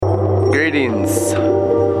Greetings,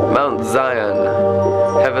 Mount Zion,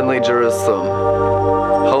 Heavenly Jerusalem,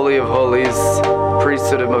 Holy of Holies,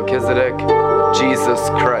 Priesthood of Melchizedek, Jesus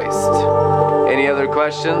Christ. Any other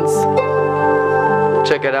questions?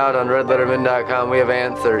 Check it out on redletterman.com. We have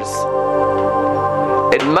answers.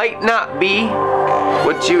 It might not be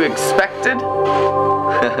what you expected,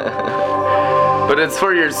 but it's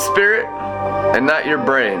for your spirit and not your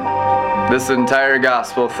brain. This entire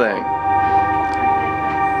gospel thing.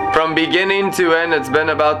 From beginning to end, it's been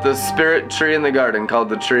about the spirit tree in the garden called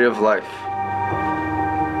the tree of life.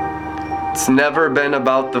 It's never been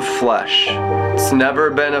about the flesh. It's never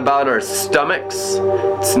been about our stomachs.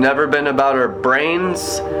 It's never been about our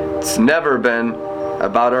brains. It's never been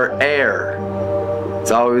about our air.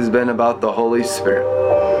 It's always been about the Holy Spirit.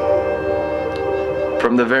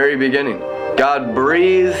 From the very beginning, God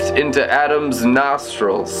breathed into Adam's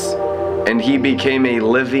nostrils, and he became a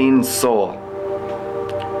living soul.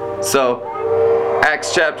 So,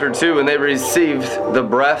 Acts chapter 2, when they received the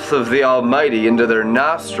breath of the Almighty into their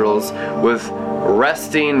nostrils with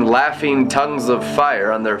resting, laughing tongues of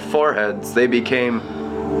fire on their foreheads, they became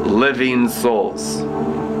living souls.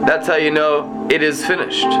 That's how you know it is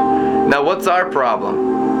finished. Now, what's our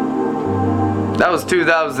problem? That was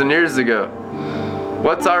 2,000 years ago.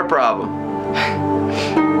 What's our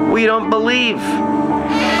problem? We don't believe.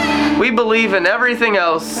 We believe in everything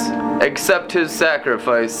else except His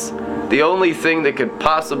sacrifice, the only thing that could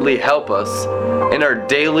possibly help us in our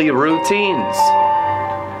daily routines.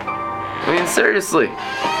 I mean, seriously,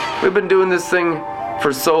 we've been doing this thing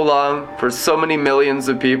for so long, for so many millions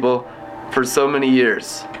of people, for so many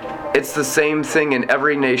years. It's the same thing in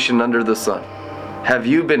every nation under the sun. Have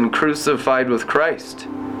you been crucified with Christ?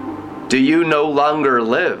 Do you no longer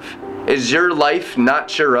live? Is your life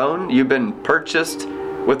not your own? You've been purchased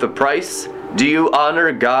with a price? Do you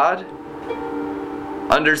honor God?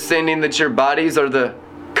 Understanding that your bodies are the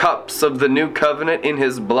cups of the new covenant in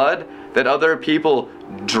His blood, that other people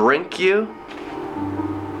drink you?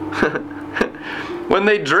 When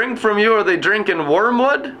they drink from you, are they drinking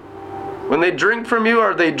wormwood? When they drink from you,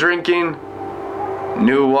 are they drinking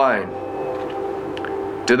new wine?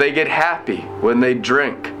 Do they get happy when they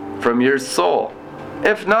drink from your soul?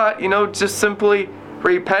 If not, just simply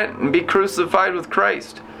repent and be crucified with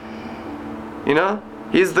Christ.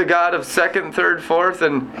 He's the God of second, third, fourth,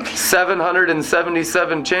 and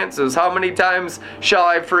 777 chances. How many times shall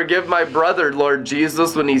I forgive my brother, Lord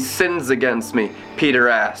Jesus, when he sins against me? Peter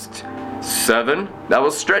asked. 7? That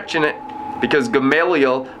was stretching it, because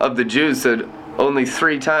Gamaliel of the Jews said only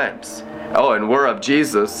 3 times. Oh, and we're of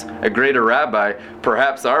Jesus, a greater rabbi.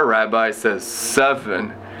 Perhaps our rabbi says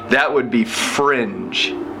 7. That would be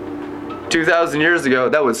fringe. 2,000 years ago,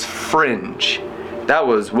 that was fringe. That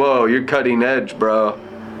was, whoa, you're cutting edge, bro.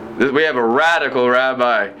 We have a radical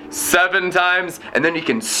rabbi. 7 times, and then you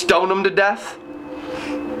can stone him to death?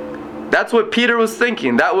 That's what Peter was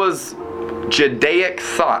thinking. That was Judaic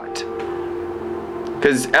thought.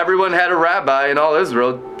 Because everyone had a rabbi in all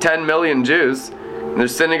Israel, 10 million Jews. And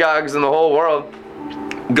there's synagogues in the whole world.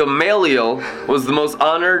 Gamaliel was the most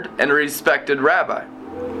honored and respected rabbi.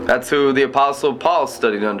 That's who the Apostle Paul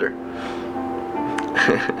studied under.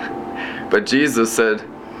 But Jesus said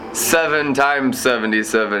 7 times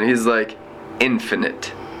 77. He's like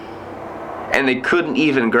infinite. And they couldn't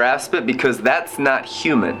even grasp it because that's not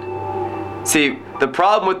human. See, the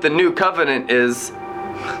problem with the new covenant is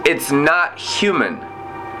it's not human.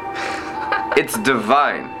 It's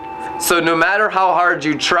divine. So no matter how hard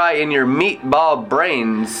you try in your meatball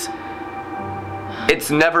brains, it's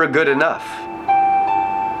never good enough.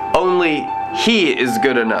 Only He is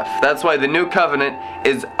good enough. That's why the new covenant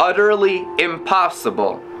is utterly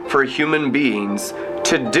impossible for human beings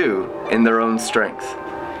to do in their own strength.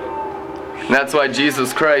 And that's why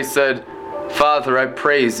Jesus Christ said, Father, I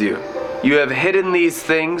praise you. You have hidden these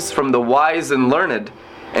things from the wise and learned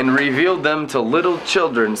and revealed them to little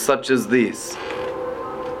children such as these.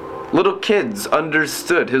 Little kids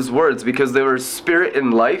understood His words because they were spirit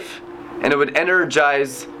and life, and it would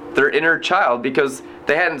energize their inner child because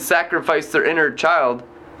they hadn't sacrificed their inner child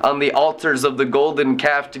on the altars of the golden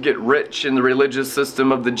calf to get rich in the religious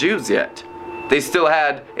system of the Jews yet. They still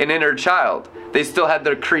had an inner child. They still had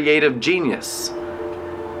their creative genius.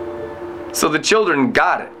 So the children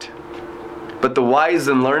got it. But the wise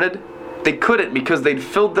and learned, they couldn't because they'd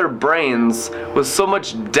filled their brains with so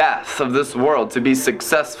much death of this world to be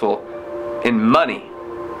successful in money.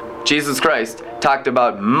 Jesus Christ talked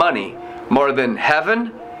about money more than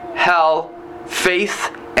heaven, hell, faith,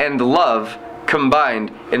 and love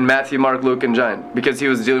combined in Matthew, Mark, Luke, and John because He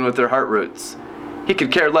was dealing with their heart roots. He could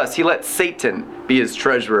care less. He let Satan be His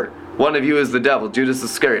treasurer. One of you is the devil, Judas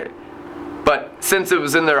Iscariot. But since it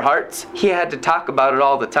was in their hearts, he had to talk about it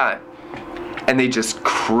all the time. And they just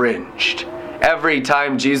cringed. Every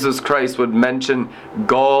time Jesus Christ would mention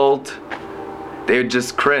gold, they would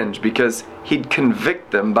just cringe because he'd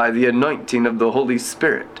convict them by the anointing of the Holy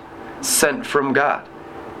Spirit sent from God.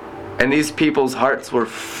 And these people's hearts were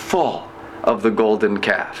full of the golden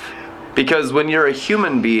calf. Because when you're a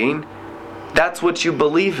human being, that's what you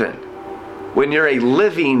believe in. When you're a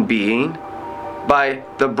living being, by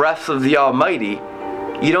the breath of the Almighty,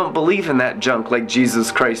 you don't believe in that junk like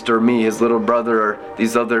Jesus Christ or me, his little brother, or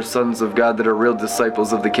these other sons of God that are real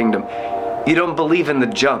disciples of the kingdom. You don't believe in the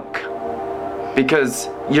junk because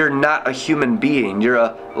you're not a human being. You're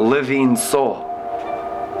a living soul.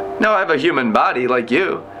 Now, I have a human body like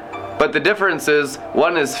you, but the difference is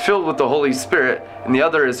one is filled with the Holy Spirit and the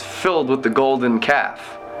other is filled with the golden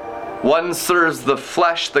calf. One serves the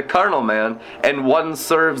flesh, the carnal man, and one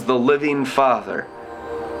serves the living Father,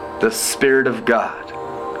 the Spirit of God,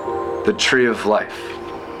 the tree of life.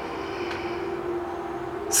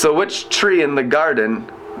 So which tree in the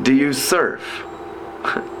garden do you serve?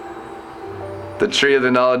 The tree of the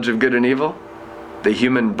knowledge of good and evil? The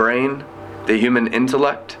human brain? The human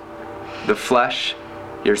intellect? The flesh?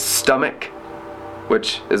 Your stomach,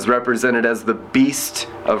 which is represented as the beast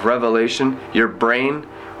of Revelation? Your brain,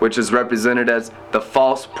 which is represented as the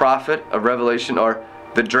false prophet of Revelation, or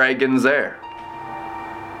the dragon's heir?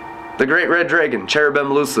 The great red dragon,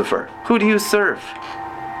 cherubim Lucifer. Who do you serve?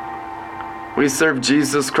 We serve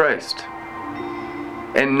Jesus Christ.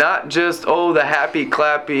 And not just, the happy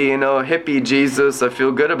clappy, hippie Jesus, I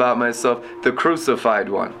feel good about myself, the crucified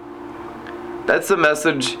one. That's a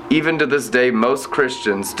message, even to this day, most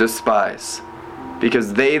Christians despise,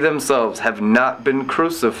 because they themselves have not been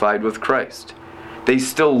crucified with Christ. They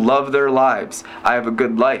still love their lives. I have a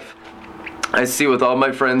good life. I see with all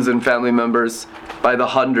my friends and family members by the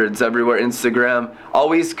hundreds everywhere, Instagram,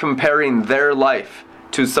 always comparing their life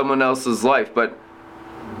to someone else's life. But,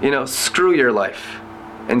 screw your life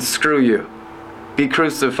and screw you. Be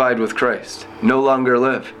crucified with Christ. No longer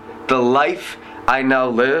live. The life I now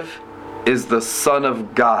live is the Son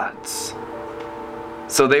of God's.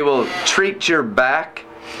 So they will treat your back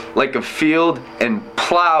like a field and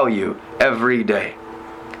plow you every day,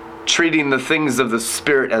 treating the things of the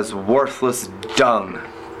Spirit as worthless dung.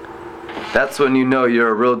 That's when you know you're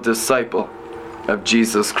a real disciple of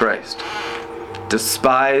Jesus Christ.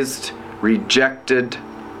 Despised, rejected,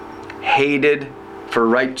 hated for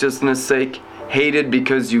righteousness' sake, hated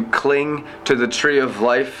because you cling to the tree of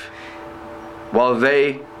life, while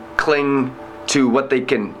they cling to what they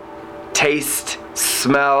can taste,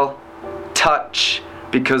 smell, touch,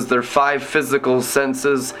 because their 5 physical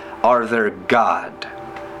senses are their God.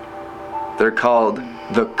 They're called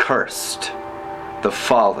the cursed, the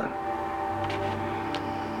fallen.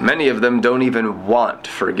 Many of them don't even want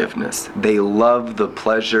forgiveness. They love the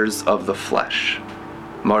pleasures of the flesh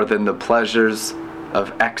more than the pleasures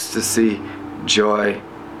of ecstasy, joy,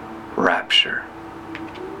 rapture.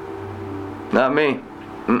 Not me.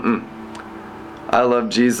 I love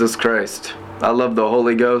Jesus Christ. I love the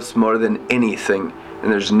Holy Ghost more than anything.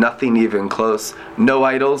 And there's nothing even close. No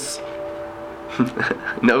idols.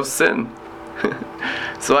 No sin.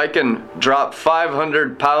 So I can drop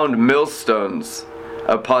 500-pound millstones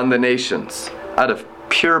upon the nations out of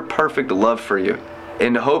pure, perfect love for you,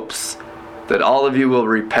 in hopes that all of you will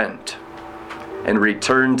repent and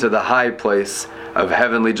return to the high place of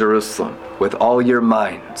heavenly Jerusalem with all your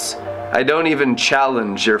minds. I don't even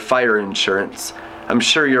challenge your fire insurance. I'm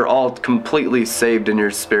sure you're all completely saved in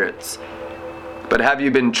your spirits. But have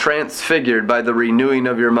you been transfigured by the renewing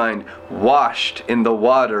of your mind, washed in the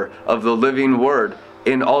water of the living word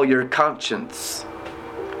in all your conscience?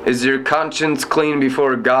 Is your conscience clean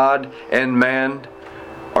before God and man?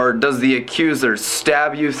 Or does the accuser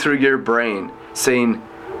stab you through your brain, saying,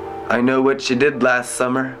 I know what you did last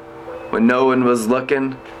summer when no one was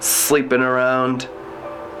looking, sleeping around,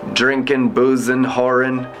 drinking, boozing,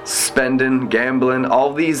 whoring, spending, gambling,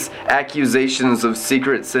 all these accusations of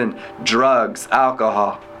secret sin, drugs,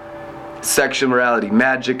 alcohol, sexual morality,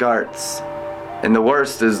 magic arts. And the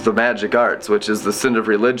worst is the magic arts, which is the sin of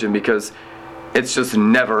religion, because it's just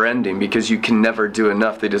never ending, because you can never do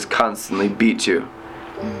enough. They just constantly beat you.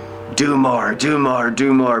 Do more, do more,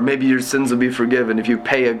 do more. Maybe your sins will be forgiven if you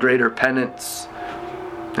pay a greater penance.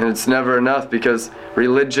 And it's never enough, because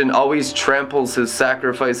religion always tramples his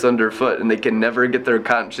sacrifice underfoot, and they can never get their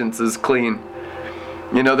consciences clean.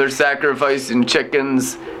 They're sacrificing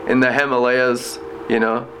chickens in the Himalayas,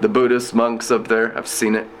 the Buddhist monks up there. I've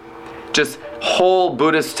seen it. Just whole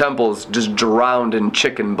Buddhist temples just drowned in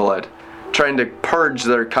chicken blood, trying to purge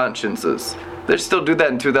their consciences. They still do that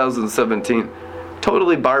in 2017.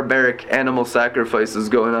 Totally barbaric animal sacrifices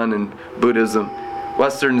going on in Buddhism.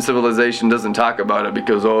 Western civilization doesn't talk about it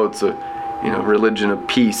because, it's a religion of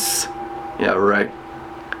peace. Yeah, right.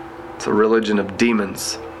 It's a religion of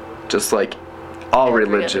demons, just like all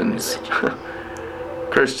religions.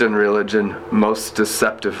 Christian religion, most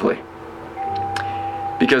deceptively.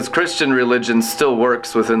 Because Christian religion still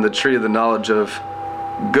works within the tree of the knowledge of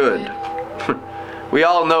good. We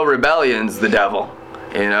all know rebellion's the devil,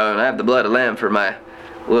 and I have the blood of lamb for my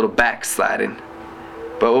little backsliding.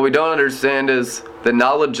 But what we don't understand is the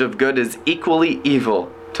knowledge of good is equally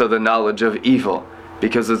evil to the knowledge of evil,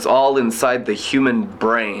 because it's all inside the human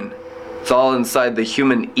brain. It's all inside the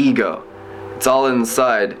human ego. It's all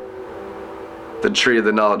inside the tree of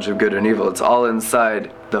the knowledge of good and evil. It's all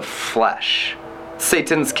inside the flesh.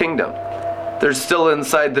 Satan's kingdom. They're still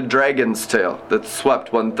inside the dragon's tail that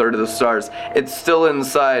swept 1/3 of the stars. It's still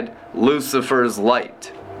inside Lucifer's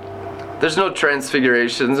light. There's no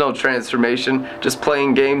transfiguration, there's no transformation, just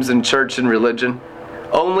playing games in church and religion.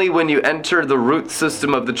 Only when you enter the root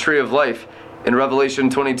system of the tree of life, in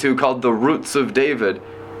Revelation 22 called the roots of David,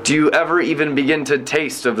 do you ever even begin to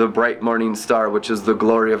taste of the bright morning star, which is the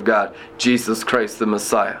glory of God, Jesus Christ the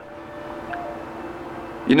Messiah.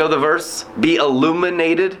 You know the verse? Be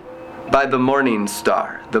illuminated by the morning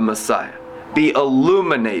star, the Messiah. Be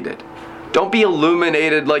illuminated. Don't be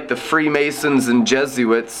illuminated like the Freemasons and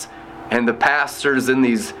Jesuits and the pastors in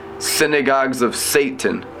these synagogues of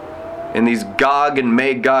Satan, in these Gog and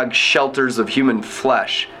Magog shelters of human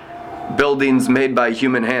flesh, buildings made by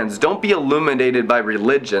human hands. Don't be illuminated by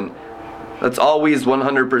religion. That's always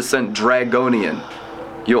 100% draconian.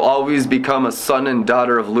 You'll always become a son and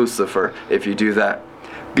daughter of Lucifer if you do that.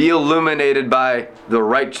 Be illuminated by the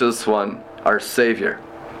righteous one, our Savior.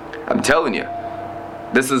 I'm telling you,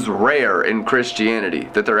 this is rare in Christianity,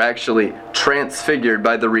 that they're actually transfigured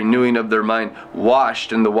by the renewing of their mind,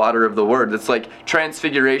 washed in the water of the Word. It's like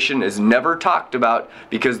transfiguration is never talked about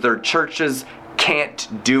because their churches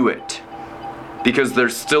can't do it. Because they're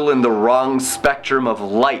still in the wrong spectrum of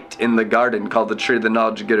light in the garden called the tree of the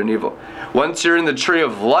knowledge of good and evil. Once you're in the tree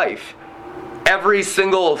of life, every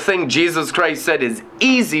single thing Jesus Christ said is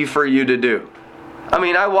easy for you to do. I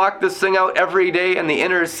mean, I walk this thing out every day in the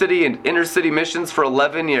inner city and inner city missions for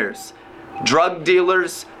 11 years. Drug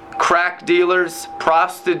dealers, crack dealers,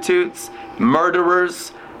 prostitutes,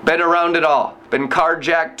 murderers, been around it all. Been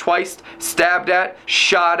carjacked twice, stabbed at,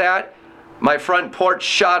 shot at. My front porch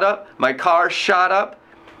shot up, my car shot up.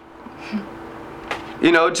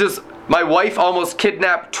 Just my wife almost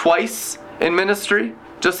kidnapped twice in ministry,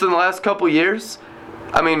 just in the last couple years.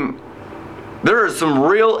 I mean, there are some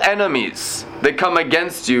real enemies that come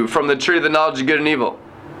against you from the tree of the knowledge of good and evil.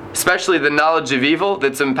 Especially the knowledge of evil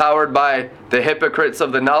that's empowered by the hypocrites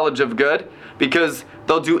of the knowledge of good, because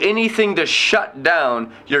they'll do anything to shut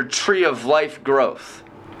down your tree of life growth.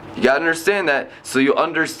 You gotta understand that so you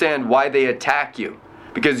understand why they attack you.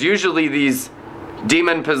 Because usually these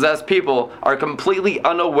demon-possessed people are completely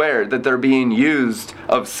unaware that they're being used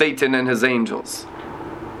of Satan and his angels.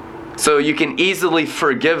 So you can easily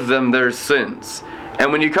forgive them their sins.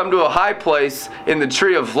 And when you come to a high place in the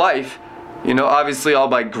tree of life, obviously all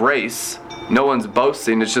by grace, no one's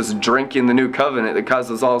boasting, it's just drinking the new covenant that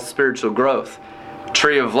causes all spiritual growth.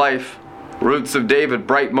 Tree of life, roots of David,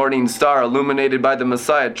 bright morning star, illuminated by the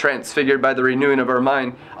Messiah, transfigured by the renewing of our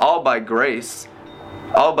mind, all by grace,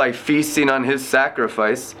 all by feasting on his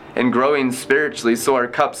sacrifice and growing spiritually so our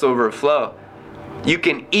cups overflow. You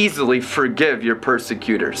can easily forgive your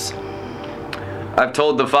persecutors. I've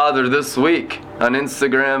told the Father this week on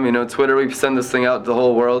Instagram, Twitter, we send this thing out to the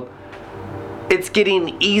whole world. It's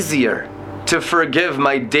getting easier to forgive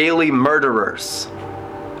my daily murderers.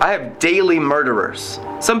 I have daily murderers.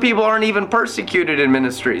 Some people aren't even persecuted in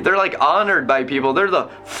ministry. They're like honored by people. They're the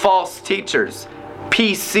false teachers.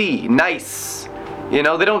 PC, nice. They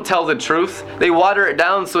don't tell the truth. They water it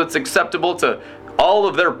down so it's acceptable to all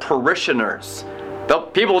of their parishioners.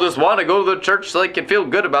 People just want to go to the church so they can feel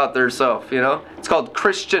good about themselves, It's called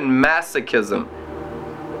Christian masochism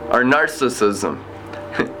or narcissism.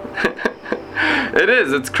 It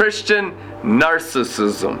is. It's Christian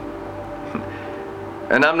narcissism.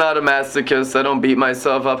 And I'm not a masochist. I don't beat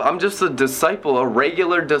myself up. I'm just a disciple, a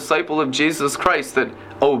regular disciple of Jesus Christ that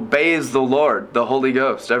obeys the Lord, the Holy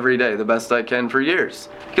Ghost, every day the best I can for years.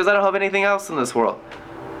 Because I don't have anything else in this world.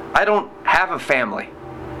 I don't have a family.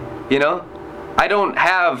 I don't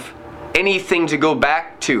have anything to go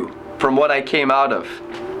back to from what I came out of.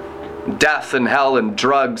 Death and hell and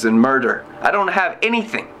drugs and murder. I don't have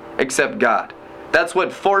anything except God. That's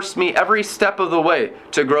what forced me every step of the way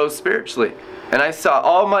to grow spiritually. And I saw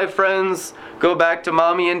all my friends go back to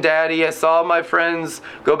mommy and daddy. I saw my friends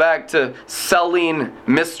go back to selling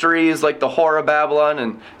mysteries like the Whore of Babylon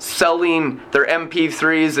and selling their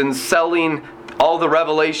MP3s and selling all the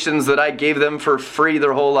revelations that I gave them for free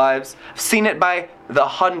their whole lives. I've seen it by the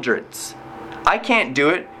hundreds. I can't do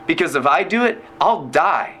it because if I do it, I'll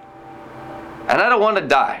die. And I don't want to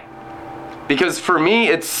die because for me,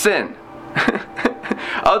 it's sin.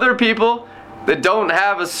 Other people that don't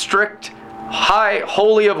have a strict, high,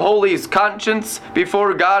 holy of holies conscience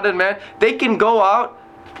before God and man, they can go out.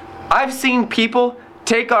 I've seen people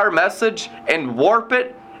take our message and warp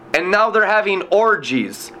it, and now they're having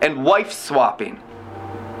orgies and wife swapping.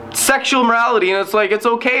 Sexual morality, and it's like, it's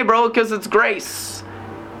okay, bro, because it's grace.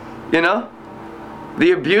 You know?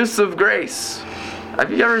 The abuse of grace.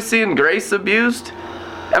 Have you ever seen grace abused?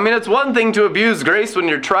 I mean, it's one thing to abuse grace when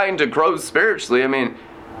you're trying to grow spiritually. I mean,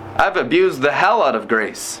 I've abused the hell out of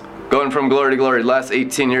grace, going from glory to glory the last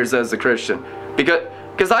 18 years as a Christian.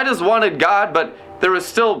 Because I just wanted God, but there was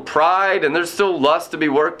still pride and there's still lust to be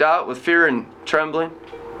worked out with fear and trembling,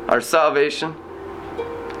 our salvation.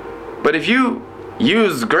 But if you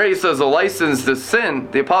use grace as a license to sin,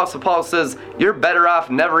 the Apostle Paul says, you're better off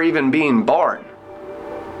never even being born,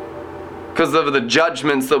 because of the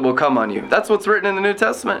judgments that will come on you. That's what's written in the New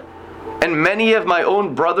Testament. And many of my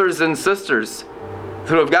own brothers and sisters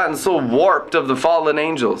who have gotten so warped of the fallen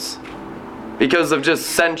angels because of just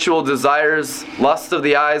sensual desires, lust of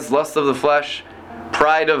the eyes, lust of the flesh,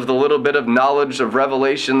 pride of the little bit of knowledge of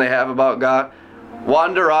revelation they have about God,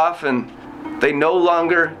 wander off and they no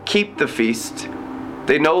longer keep the feast.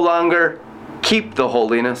 They no longer keep the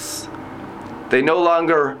holiness. They no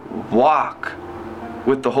longer walk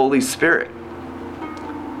with the Holy Spirit.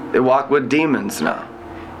 They walk with demons now.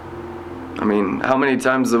 I mean, how many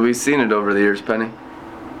times have we seen it over the years, Penny?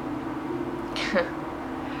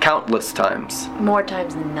 Countless times. More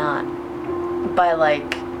times than not. By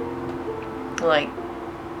like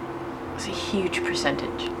it's a huge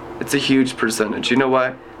percentage. It's a huge percentage. You know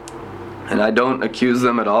why? And I don't accuse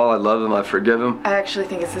them at all. I love them. I forgive them. I actually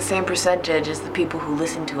think it's the same percentage as the people who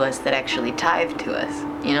listen to us that actually tithe to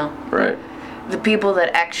us, you know? Right. The people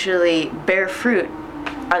that actually bear fruit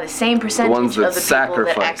are the same percentage ones that of the people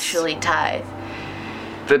that actually tithe.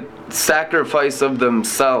 That sacrifice of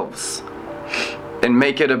themselves and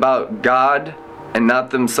make it about God and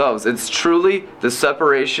not themselves. It's truly the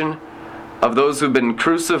separation of those who've been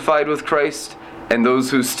crucified with Christ and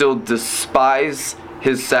those who still despise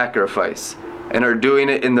His sacrifice and are doing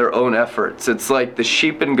it in their own efforts. It's like the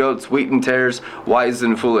sheep and goats, wheat and tares, wise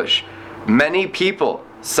and foolish. Many people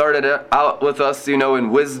started out with us,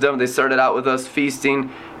 in wisdom. They started out with us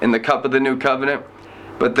feasting in the cup of the new covenant.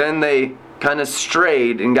 But then they kind of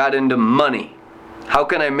strayed and got into money. How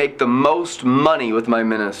can I make the most money with my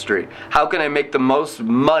ministry? How can I make the most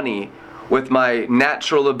money with my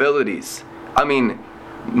natural abilities? I mean,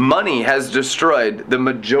 money has destroyed the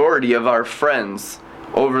majority of our friends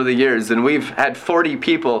over the years, and we've had 40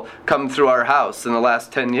 people come through our house in the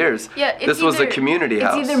last 10 years. Yeah, this was a community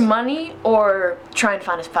house. It's either money or trying to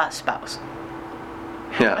find a spouse.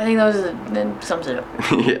 Yeah. I think that sums it up.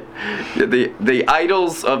 Yeah. The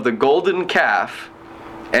idols of the golden calf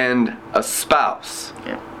and a spouse.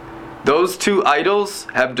 Yeah. Those two idols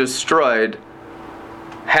have destroyed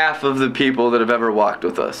half of the people that have ever walked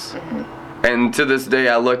with us. Mm-hmm. And to this day,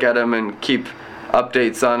 I look at them and keep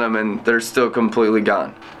updates on them, and they're still completely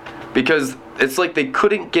gone. Because it's like they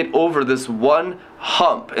couldn't get over this one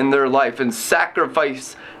hump in their life and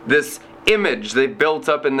sacrifice this image they built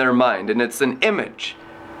up in their mind. And it's an image,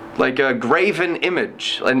 like a graven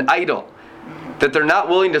image, an idol, that they're not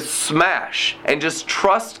willing to smash and just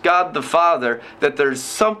trust God the Father that there's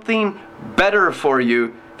something better for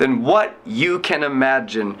you than what you can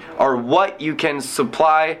imagine or what you can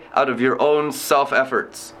supply out of your own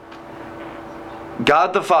self-efforts.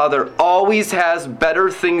 God the Father always has better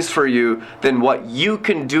things for you than what you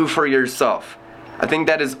can do for yourself. I think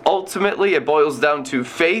that is ultimately, it boils down to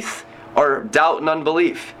faith or doubt and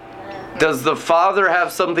unbelief. Does the Father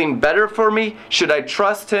have something better for me? Should I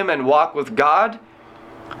trust Him and walk with God?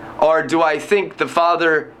 Or do I think the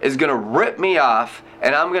Father is going to rip me off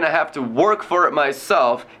and I'm going to have to work for it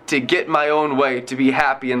myself to get my own way to be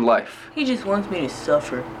happy in life? He just wants me to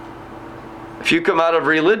suffer. If you come out of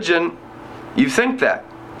religion, you think that.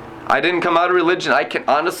 I didn't come out of religion. I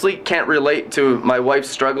honestly can't relate to my wife's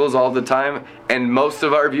struggles all the time, and most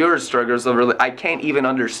of our viewers' struggles. I can't even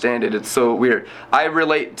understand it. It's so weird. I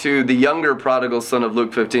relate to the younger prodigal son of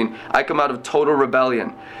Luke 15. I come out of total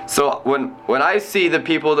rebellion. So when I see the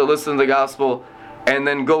people that listen to the gospel and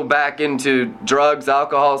then go back into drugs,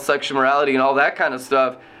 alcohol, sexual morality, and all that kind of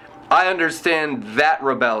stuff, I understand that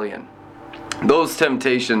rebellion, those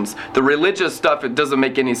temptations. The religious stuff, it doesn't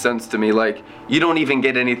make any sense to me. Like, you don't even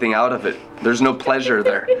get anything out of it. There's no pleasure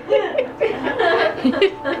there.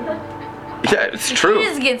 Yeah, it's true. You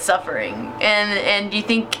just get suffering, and you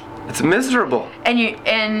think it's miserable.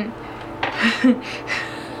 And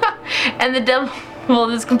and the devil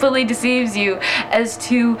just completely deceives you as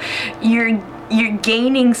to you're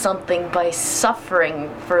gaining something by suffering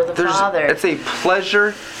for the Father. It's a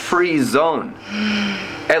pleasure-free zone.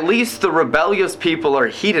 At least the rebellious people are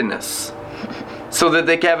hedonists, so that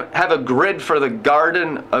they can have a grid for the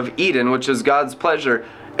Garden of Eden, which is God's pleasure,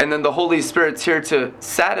 and then the Holy Spirit's here to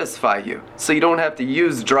satisfy you. So you don't have to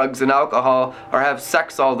use drugs and alcohol or have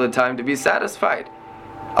sex all the time to be satisfied.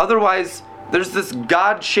 Otherwise, there's this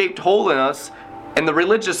God-shaped hole in us, and the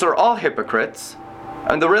religious are all hypocrites,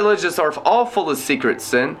 and the religious are all full of secret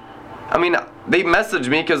sin. I mean, they message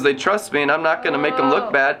me because they trust me, and I'm not going to make them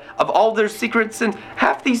look bad. Of all their secret sins,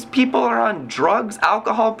 half these people are on drugs,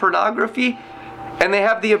 alcohol, pornography, and they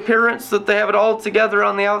have the appearance that they have it all together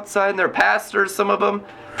on the outside, and they're pastors, some of them,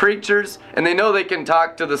 preachers, and they know they can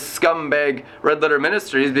talk to the scumbag Red Letter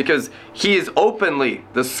Ministries because he is openly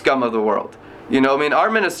the scum of the world. You know, I mean, our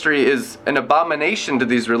ministry is an abomination to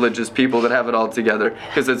these religious people that have it all together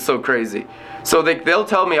because it's so crazy. So they'll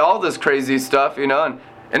tell me all this crazy stuff, you know,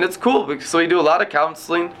 and it's cool. So we do a lot of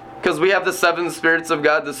counseling because we have the 7 spirits of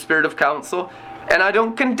God, the spirit of counsel. And I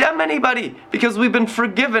don't condemn anybody because we've been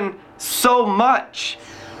forgiven so much.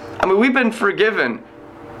 I mean, we've been forgiven.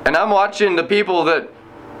 And I'm watching the people that,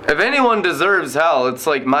 if anyone deserves hell, it's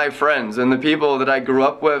like my friends and the people that I grew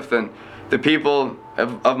up with and the people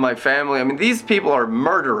of my family. I mean, these people are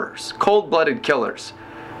murderers, cold-blooded killers.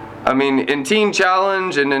 I mean, in Teen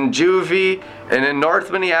Challenge and in Juvie and in North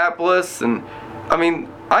Minneapolis. And I mean,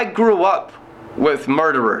 I grew up with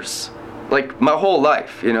murderers like my whole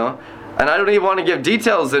life, you know. And I don't even want to give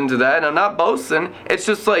details into that, and I'm not boasting. It's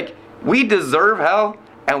just like, we deserve hell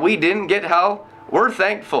and we didn't get hell. We're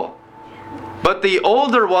thankful. But the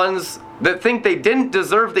older ones that think they didn't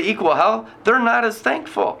deserve the equal hell, they're not as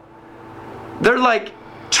thankful. They're like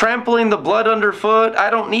trampling the blood underfoot.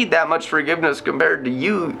 I don't need that much forgiveness compared to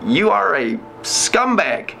you. You are a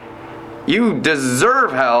scumbag. You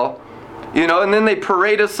deserve hell. You know, and then they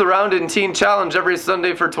parade us around in Teen Challenge every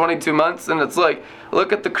Sunday for 22 months. And it's like,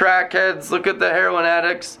 look at the crackheads, look at the heroin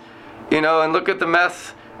addicts, you know, and look at the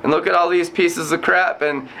meth, and look at all these pieces of crap.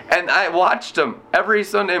 And I watched them every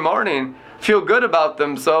Sunday morning feel good about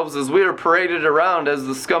themselves as we were paraded around as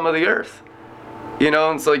the scum of the earth. You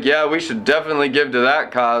know, and it's like, yeah, we should definitely give to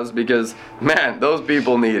that cause because, man, those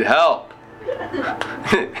people need help.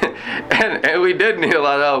 and we did need a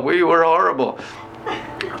lot of help. We were horrible.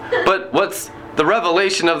 But what's the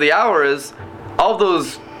revelation of the hour is all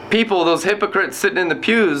those people, those hypocrites sitting in the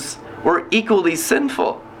pews, were equally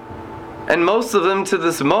sinful. And most of them to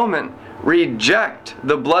this moment reject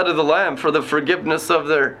the blood of the Lamb for the forgiveness of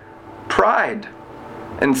their pride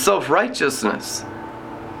and self-righteousness.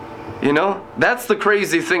 You know, that's the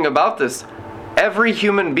crazy thing about this. Every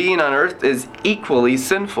human being on earth is equally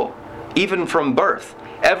sinful, even from birth.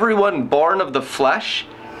 Everyone born of the flesh,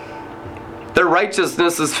 their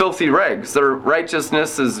righteousness is filthy rags. Their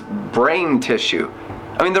righteousness is brain tissue.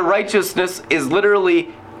 I mean, their righteousness is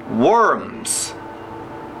literally worms.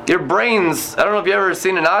 Your brains, I don't know if you've ever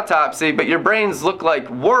seen an autopsy, but your brains look like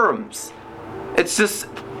worms. It's just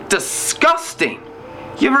disgusting.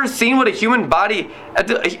 You ever seen what a human body...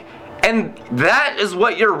 And that is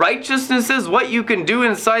what your righteousness is, what you can do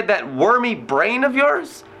inside that wormy brain of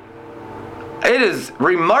yours? It is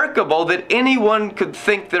remarkable that anyone could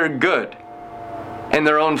think they're good in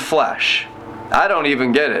their own flesh. I don't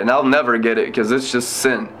even get it, and I'll never get it because it's just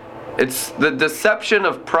sin. It's the deception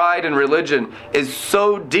of pride and religion is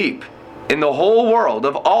so deep in the whole world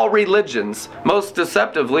of all religions, most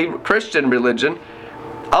deceptively Christian religion.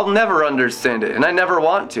 I'll never understand it, and I never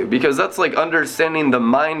want to, because that's like understanding the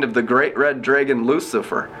mind of the great red dragon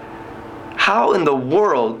Lucifer. How in the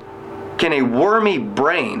world can a wormy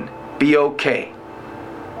brain be okay?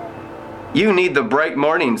 You need the bright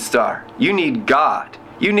morning star. You need God.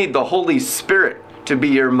 You need the Holy Spirit to be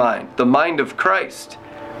your mind, the mind of Christ.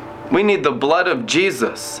 We need the blood of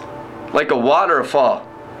Jesus, like a waterfall,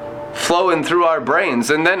 flowing through our brains.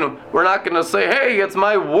 And then we're not going to say, hey, it's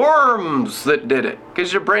my worms that did it,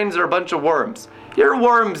 because your brains are a bunch of worms. Your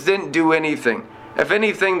worms didn't do anything. If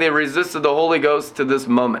anything, they resisted the Holy Ghost to this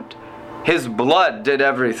moment. His blood did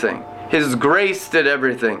everything. His grace did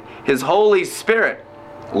everything. His Holy Spirit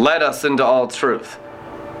led us into all truth.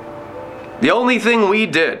 The only thing we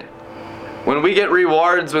did when we get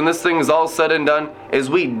rewards, when this thing is all said and done, is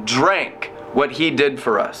we drank what he did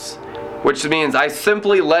for us. which means I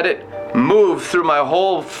simply let it move through my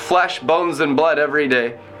whole flesh, bones, and blood every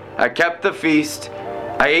day. I kept the feast.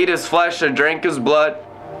 I ate his flesh, I drank his blood.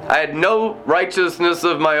 I had no righteousness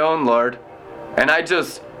of my own, Lord. And I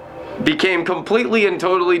just became completely and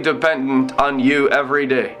totally dependent on you every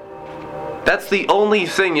day. That's the only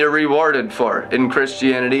thing you're rewarded for in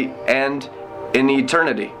Christianity and in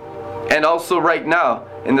eternity. And also right now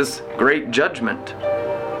in this great judgment.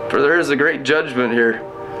 For there is a great judgment here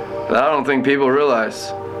that I don't think people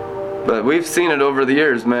realize. But we've seen it over the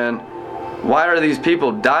years, man. Why are these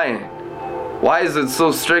people dying? Why is it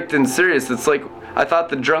so strict and serious? It's like, I thought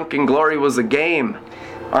the drunken glory was a game.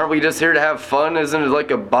 Aren't we just here to have fun? Isn't it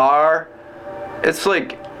like a bar? It's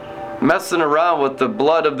like messing around with the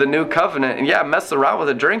blood of the new covenant. And yeah, mess around with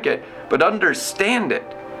it, drink it, but understand it.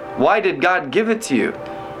 Why did God give it to you?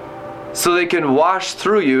 So they can wash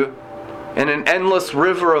through you in an endless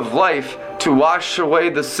river of life to wash away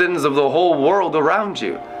the sins of the whole world around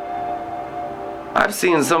you. I've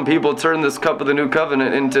seen some people turn this cup of the new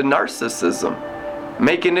covenant into narcissism,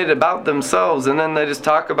 making it about themselves, and then they just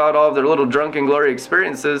talk about all of their little drunken glory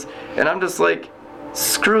experiences, and I'm just like,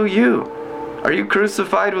 screw you. Are you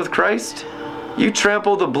crucified with Christ? You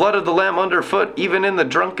trample the blood of the Lamb underfoot, even in the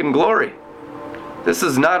drunken glory. This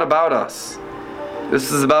is not about us.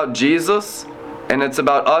 This is about Jesus, and it's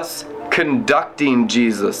about us conducting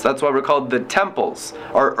Jesus. That's why we're called the temples,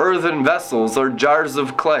 or earthen vessels, or jars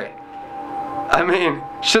of clay. I mean,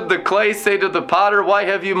 should the clay say to the potter, why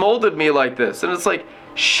have you molded me like this? And it's like,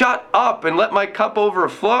 shut up and let my cup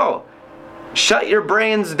overflow. Shut your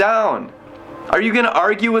brains down. Are you going to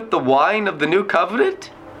argue with the wine of the new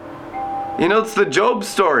covenant? You know, it's the Job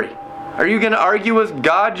story. Are you going to argue with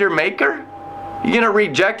God, your maker? You're going to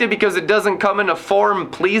reject it because it doesn't come in a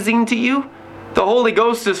form pleasing to you? The Holy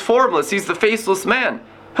Ghost is formless. He's the faceless man.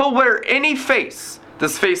 He'll wear any face,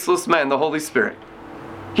 this faceless man, the Holy Spirit.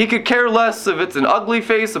 He could care less if it's an ugly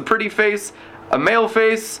face, a pretty face, a male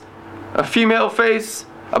face, a female face,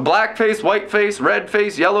 a black face, white face, red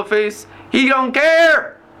face, yellow face. He don't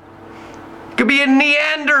care. It could be a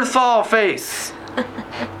Neanderthal face.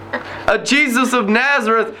 A Jesus of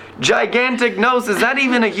Nazareth, gigantic nose. Is that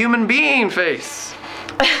even a human being face?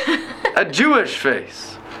 A Jewish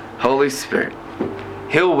face. Holy Spirit.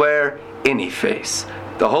 He'll wear any face.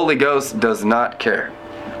 The Holy Ghost does not care.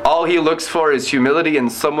 All he looks for is humility in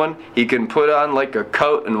someone he can put on like a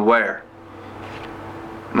coat and wear.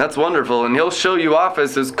 And that's wonderful. And he'll show you off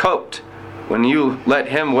as his coat when you let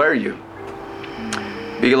him wear you.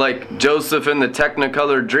 Be like Joseph in the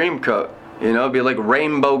Technicolor dream coat. You know, be like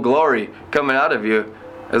rainbow glory coming out of you.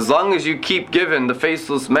 As long as you keep giving the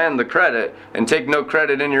faceless man the credit and take no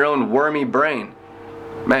credit in your own wormy brain,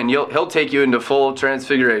 man, he'll take you into full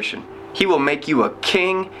transfiguration. He will make you a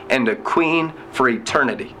king and a queen for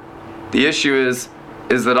eternity. The issue is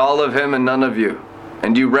that all of him and none of you.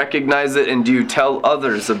 And do you recognize it and do you tell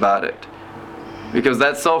others about it? Because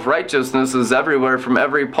that self-righteousness is everywhere from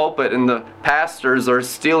every pulpit, and the pastors are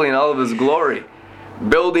stealing all of his glory.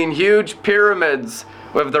 Building huge pyramids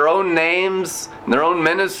with their own names, and their own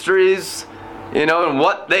ministries, you know, and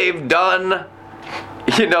what they've done.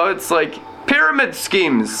 You know, it's like pyramid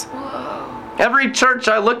schemes. Every church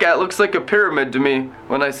I look at looks like a pyramid to me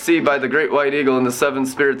when I see by the great white eagle and the seven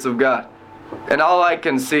spirits of God. And all I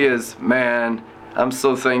can see is, man, I'm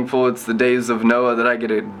so thankful it's the days of Noah that I get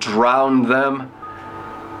to drown them.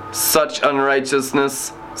 Such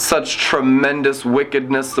unrighteousness, such tremendous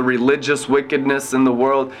wickedness. The religious wickedness in the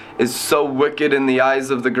world is so wicked in the eyes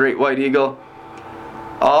of the great white eagle.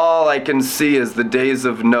 All I can see is the days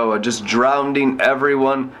of Noah, just drowning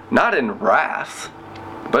everyone, not in wrath,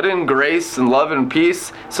 but in grace and love and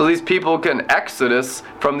peace, so these people can exodus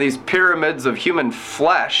from these pyramids of human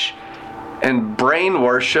flesh and brain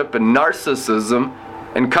worship and narcissism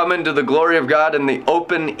and come into the glory of God in the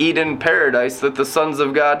open Eden paradise that the sons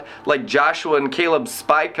of God, like Joshua and Caleb's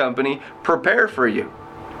spy company, prepare for you.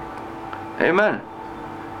 Amen.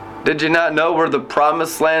 Did you not know we're the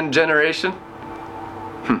promised land generation?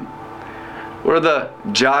 We're the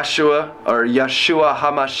Joshua or Yeshua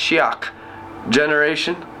HaMashiach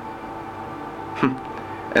generation.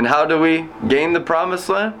 And how do we gain the promised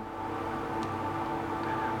land?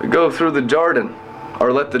 We go through the Jordan,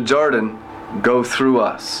 or let the Jordan go through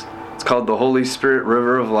us. It's called the Holy Spirit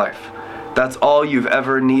River of Life. That's all you've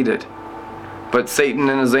ever needed. But Satan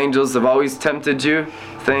and his angels have always tempted you,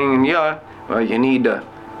 thinking, yeah, well, you need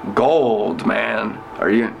gold, man. Or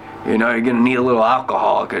you're going to need a little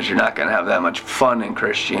alcohol because you're not going to have that much fun in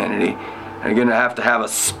Christianity. You're going to have a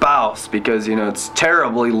spouse because, it's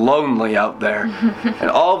terribly lonely out there. And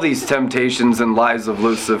all these temptations and lies of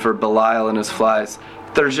Lucifer, Belial and his flies,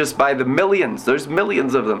 There's just by the millions. There's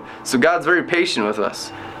millions of them. So God's very patient with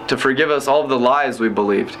us to forgive us all of the lies we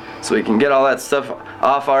believed, so we can get all that stuff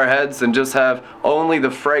off our heads and just have only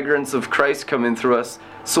the fragrance of Christ coming through us,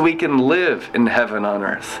 so we can live in heaven on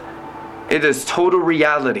earth. It is total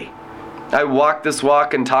reality. I walk this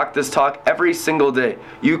walk and talk this talk every single day.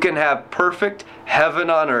 You can have perfect heaven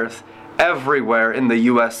on earth everywhere in the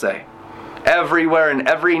USA. Everywhere in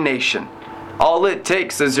every nation. All it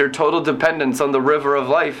takes is your total dependence on the river of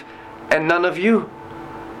life and none of you.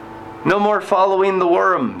 No more following the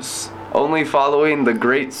worms, only following the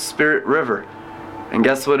Great Spirit River. And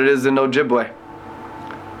guess what it is in Ojibwe?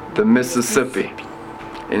 The Mississippi.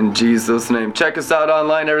 In Jesus' name. Check us out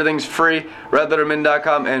online. Everything's free.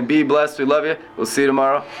 RedLetterMin.com. And be blessed. We love you. We'll see you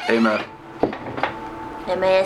tomorrow. Amen. Amen.